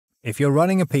If you're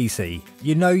running a PC,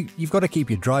 you know you've got to keep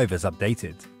your drivers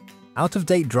updated.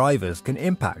 Out-of-date drivers can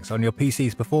impact on your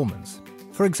PC's performance.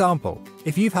 For example,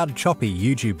 if you've had choppy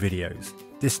YouTube videos,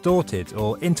 distorted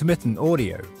or intermittent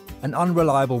audio, an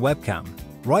unreliable webcam,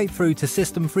 right through to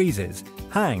system freezes,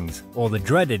 hangs, or the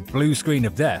dreaded blue screen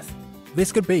of death,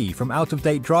 this could be from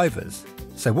out-of-date drivers.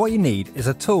 So what you need is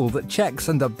a tool that checks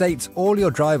and updates all your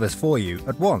drivers for you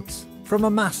at once, from a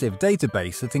massive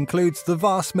database that includes the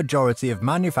vast majority of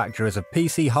manufacturers of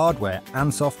PC hardware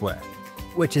and software,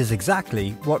 which is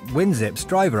exactly what WinZip's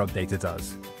driver updater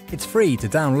does. It's free to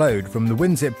download from the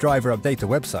WinZip driver updater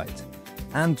website,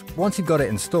 and once you've got it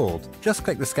installed, just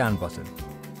click the scan button.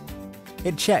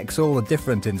 It checks all the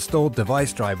different installed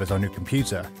device drivers on your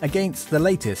computer against the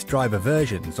latest driver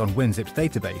versions on WinZip's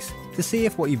database to see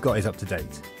if what you've got is up to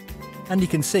date. And you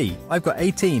can see I've got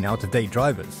 18 out-of-date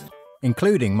drivers,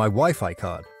 including my Wi-Fi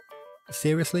card.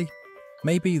 Seriously?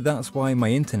 Maybe that's why my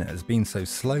internet has been so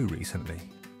slow recently.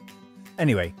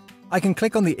 Anyway, I can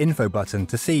click on the info button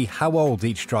to see how old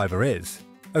each driver is.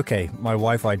 Okay, my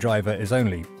Wi-Fi driver is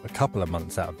only a couple of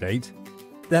months out of date.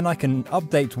 Then I can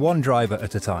update one driver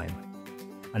at a time,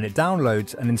 and it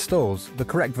downloads and installs the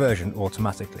correct version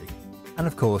automatically. And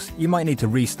of course, you might need to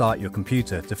restart your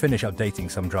computer to finish updating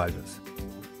some drivers.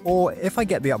 Or if I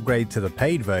get the upgrade to the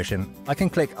paid version, I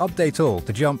can click Update All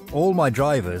to jump all my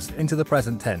drivers into the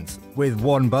present tense with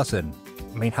one button.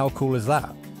 I mean, how cool is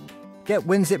that? Get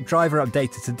WinZip Driver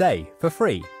Updater today for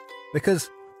free,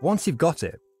 because once you've got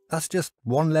it, that's just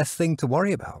one less thing to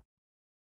worry about.